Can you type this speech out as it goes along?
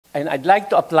And I'd like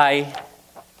to apply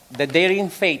the Daring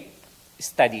Faith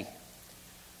study.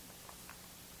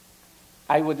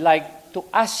 I would like to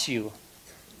ask you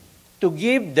to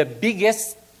give the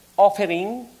biggest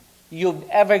offering you've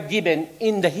ever given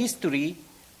in the history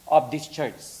of this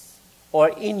church or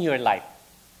in your life.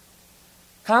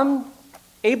 Come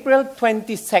April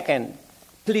 22nd,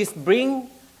 please bring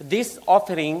this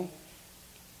offering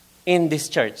in this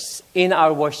church, in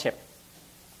our worship.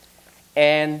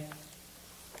 And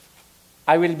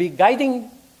I will be guiding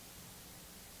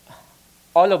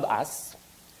all of us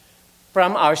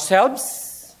from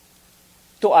ourselves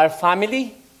to our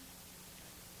family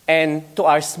and to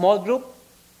our small group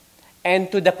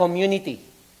and to the community.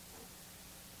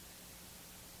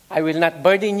 I will not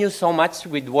burden you so much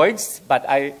with words, but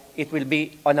it will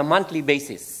be on a monthly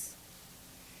basis.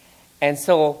 And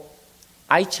so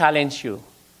I challenge you,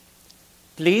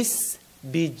 please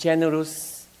be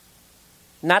generous,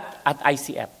 not at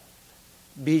ICF.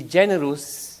 Be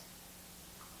generous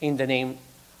in the name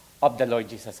of the Lord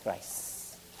Jesus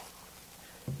Christ.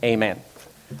 Amen.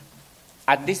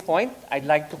 At this point, I'd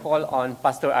like to call on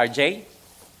Pastor RJ.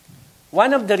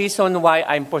 One of the reasons why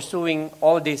I'm pursuing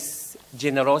all this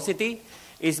generosity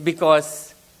is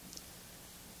because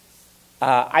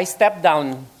I stepped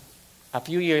down a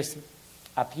few years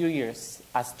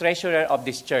as treasurer of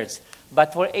this church.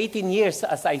 But for 18 years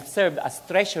as I served as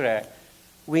treasurer,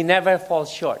 we never fall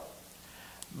short.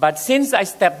 But since I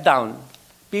stepped down,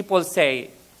 people say,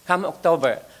 come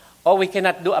October, oh, we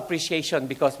cannot do appreciation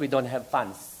because we don't have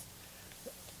funds.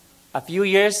 A few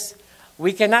years,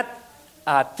 we cannot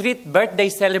treat birthday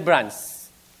celebrants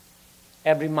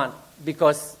every month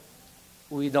because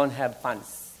we don't have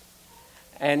funds.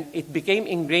 And it became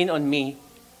ingrained on me,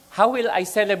 how will I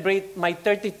celebrate my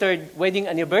 33rd wedding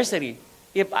anniversary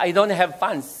if I don't have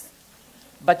funds?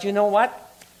 But you know what?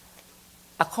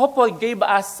 A couple gave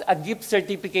us a gift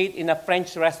certificate in a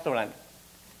French restaurant.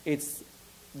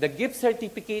 The gift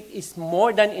certificate is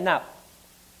more than enough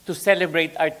to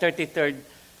celebrate our 33rd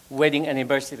wedding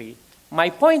anniversary. My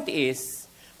point is,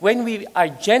 when we are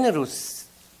generous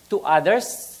to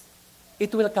others,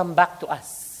 it will come back to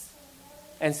us.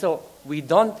 And so we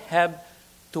don't have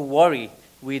to worry.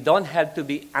 We don't have to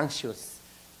be anxious.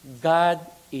 God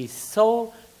is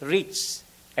so rich,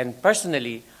 and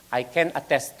personally, I can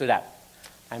attest to that.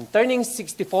 I'm turning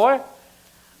 64.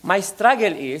 My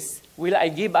struggle is, will I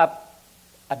give up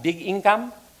a big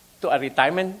income to a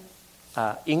retirement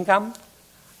income?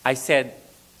 I said,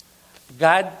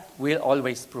 God will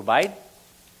always provide,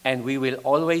 and we will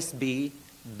always be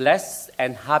blessed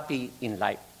and happy in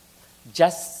life.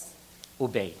 Just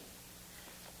obey.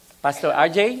 Pastor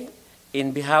RJ,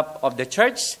 in behalf of the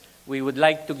church, we would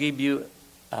like to give you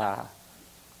a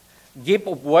gift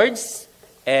of words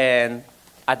and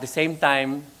at the same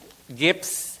time,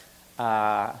 gifts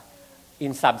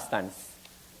in substance.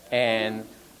 And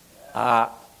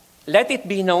let it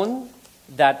be known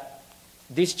that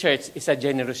this church is a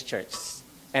generous church.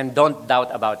 And don't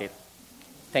doubt about it.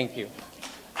 Thank you.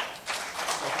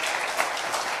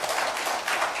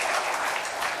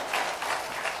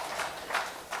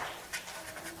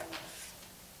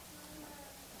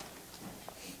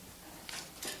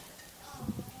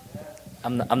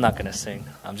 I'm not going to sing.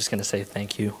 I'm just going to say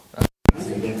thank you. I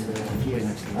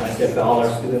said all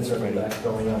our students are back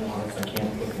growing up, I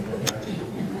can't look at that.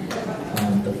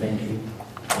 But thank you.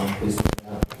 Please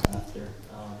after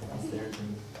upstairs.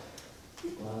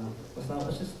 And,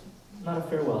 it's just not a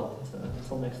farewell.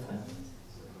 Until next time.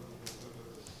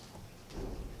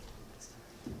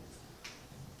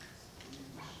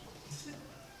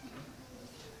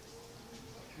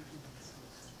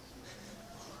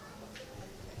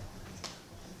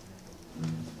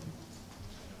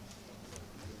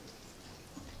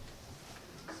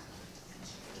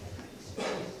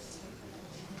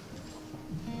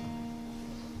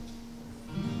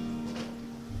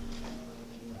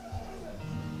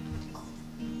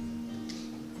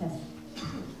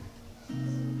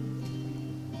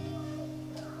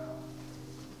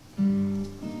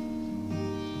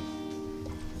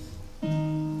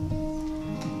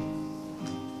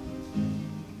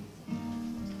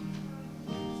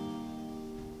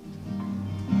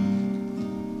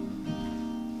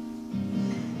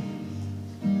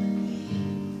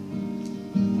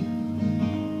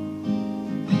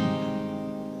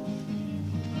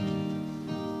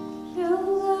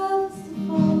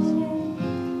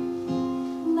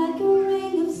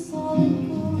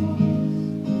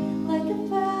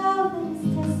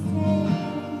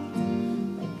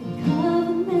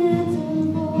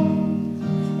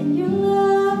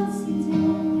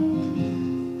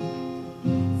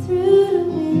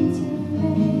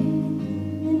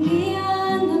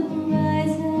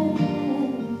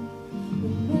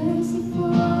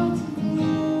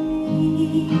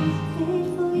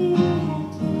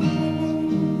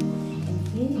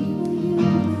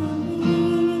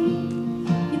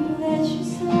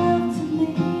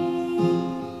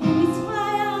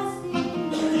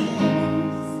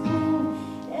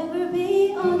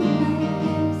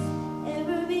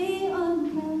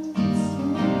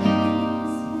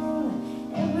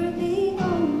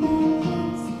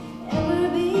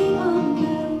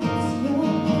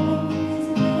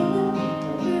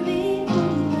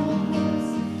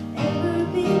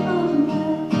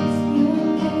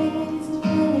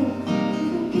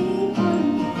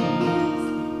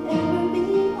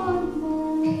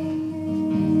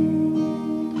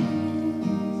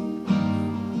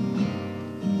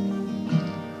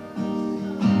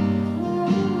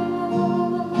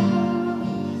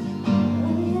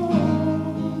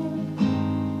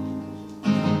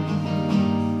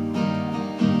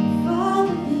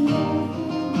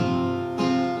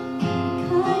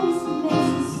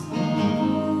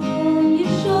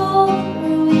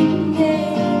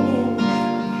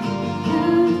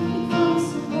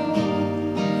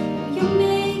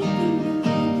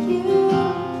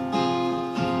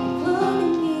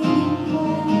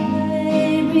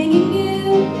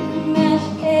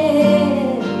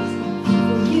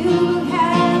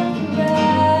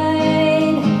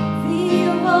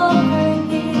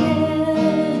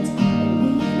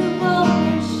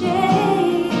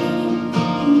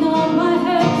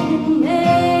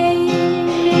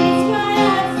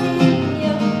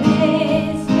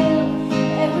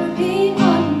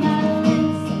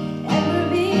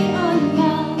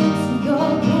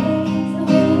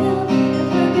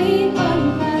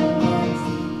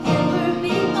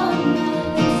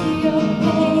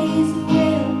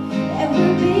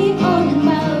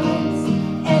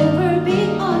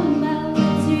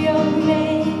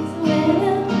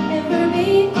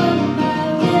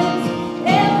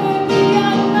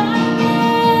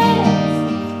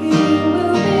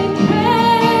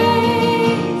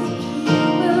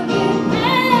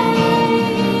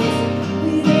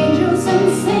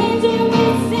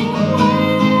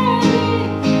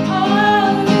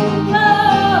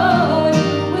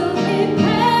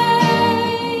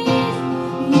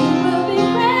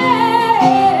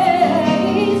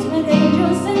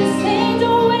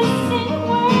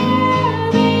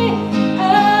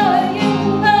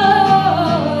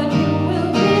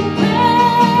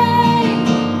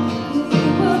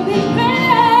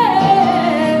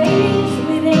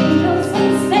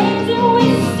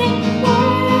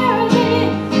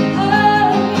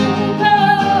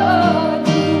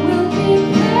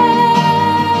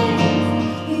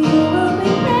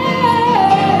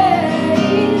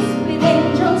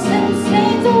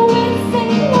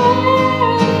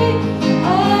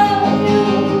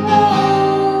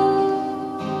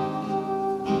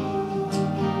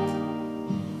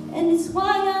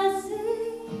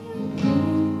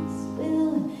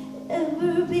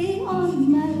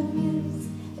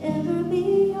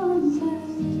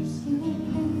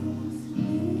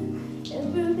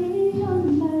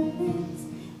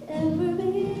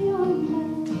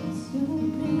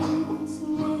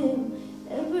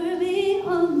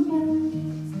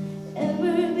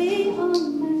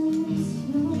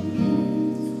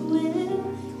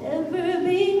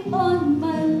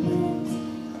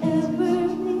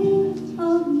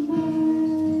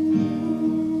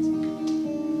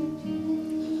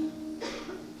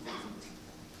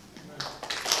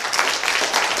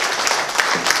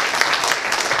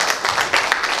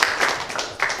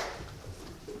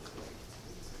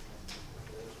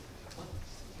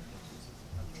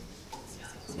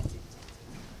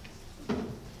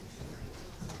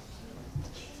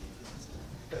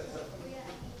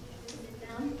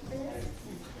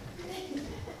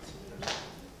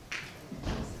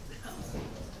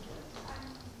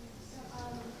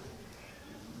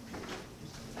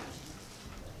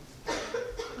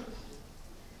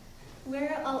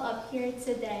 We're all up here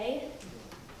today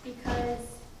because,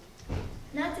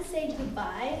 not to say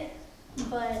goodbye,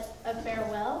 but a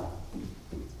farewell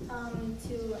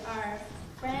to our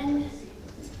friend,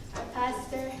 our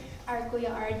pastor, our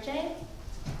Kuya RJ.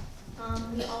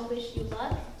 We all wish you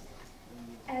luck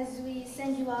as we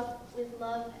send you off with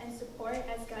love and support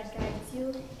as God guides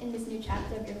you in this new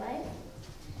chapter of your life.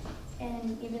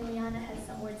 And even Liana has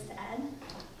some words to add.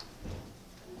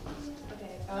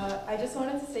 Okay, I just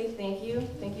wanted to say thank you.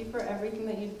 Thank you for everything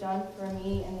that you've done for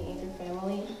me and the Anchor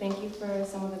family. Thank you for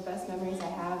some of the best memories I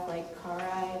have, like car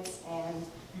rides and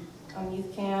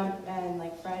youth camp and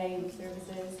like Friday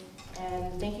services.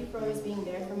 And thank you for always being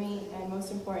there for me. And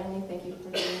most importantly, thank you for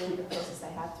being the closest I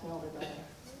have to an older brother.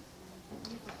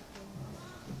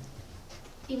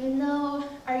 Even though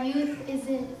our youth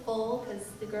isn't full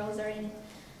because the girls are in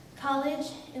college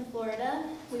in Florida,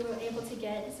 we were able to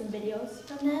get some videos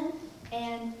from them.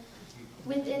 And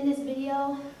within this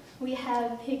video, we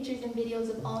have pictures and videos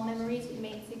of all memories we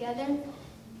made together. And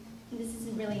this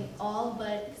isn't really all,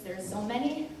 but because there are so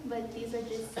many, but these are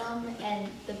just some and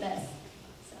the best.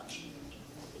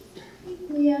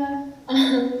 Yeah.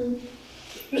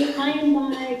 Say hi and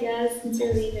bye, I guess, since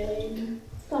you're leaving.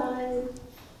 Bye.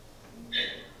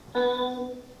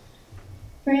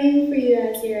 Praying for you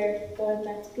as you're going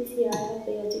back to PCI. Hope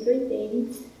that you'll do great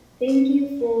things. Thank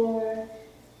you for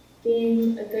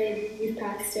being a good youth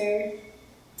pastor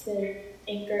to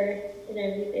Anchor and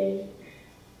everything.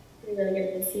 We really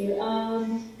gonna miss you.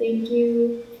 Thank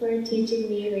you for teaching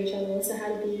me, Rachel, and Melissa how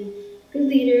to be good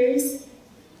leaders.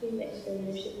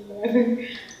 Leadership or whatever.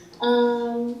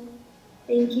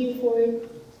 Thank you for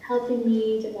helping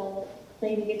me develop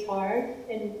playing the guitar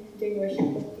and doing worship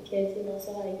with the kids, and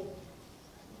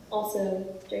also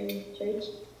during church.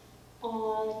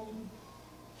 What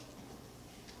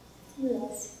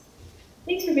else?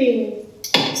 Thanks for being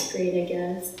just great, I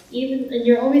guess. And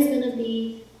you're always gonna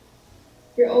be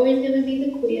the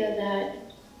Kuya that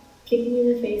kicked me in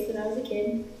the face when I was a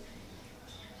kid.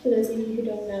 For those of you who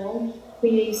don't know,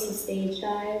 Kuya used to stage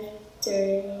dive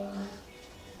during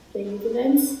the youth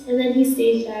events, and then he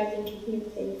stage dived and kicked me in the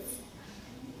face.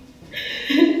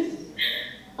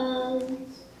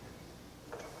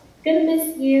 Gonna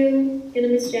miss you. Gonna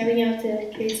miss jamming out to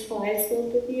Case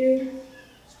Kaleidoscope with you.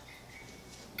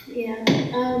 Yeah.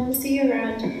 We'll see you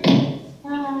around.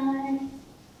 Bye.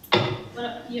 What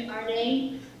up,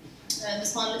 Arde?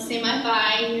 Just wanted to say my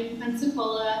bye here from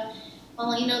Pensacola. I'll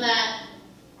let you know that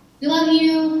we love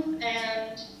you,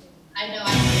 and I know I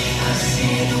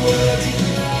see the world in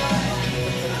light.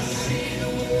 I see the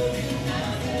world in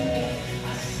light.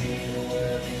 I see the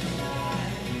world in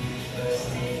light. First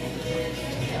thing in the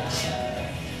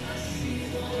I see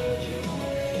the world your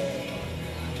way.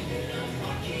 And I'm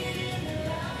walking in the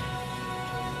light.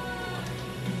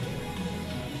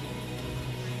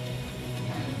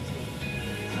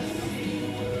 I see the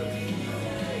world in your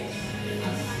eyes.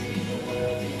 I see the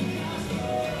world in your eyes. I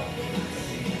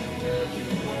see the world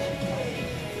your way. And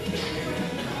I'm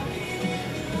walking in the light.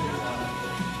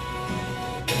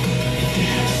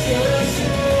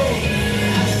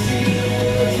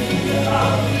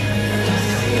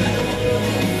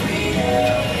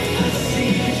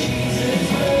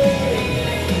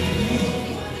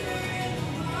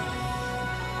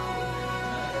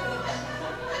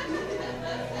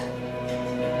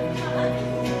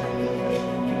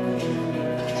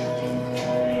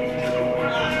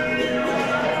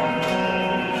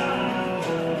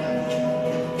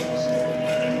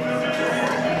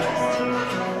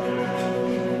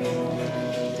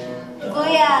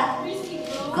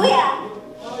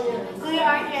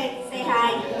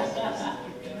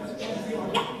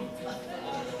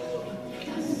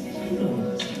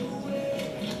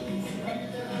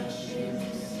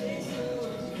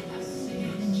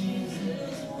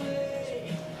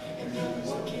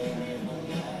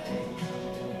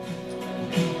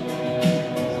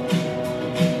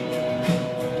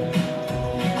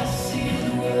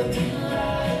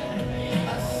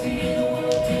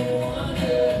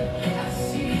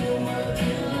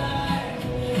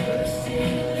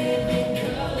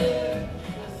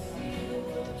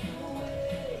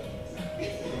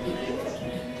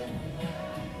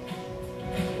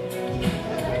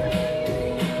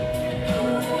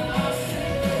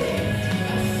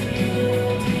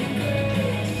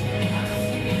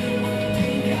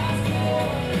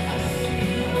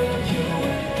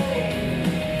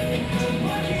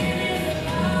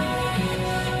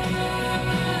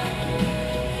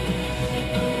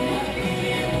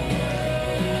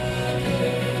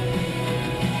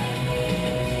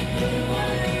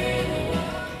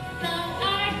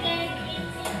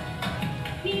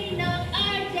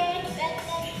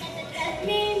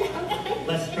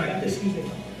 excuse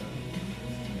me.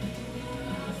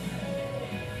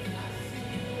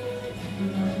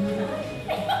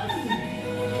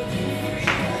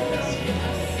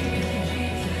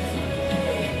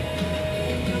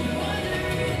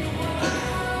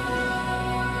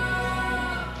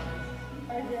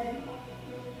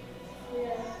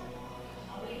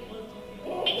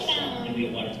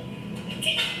 Water.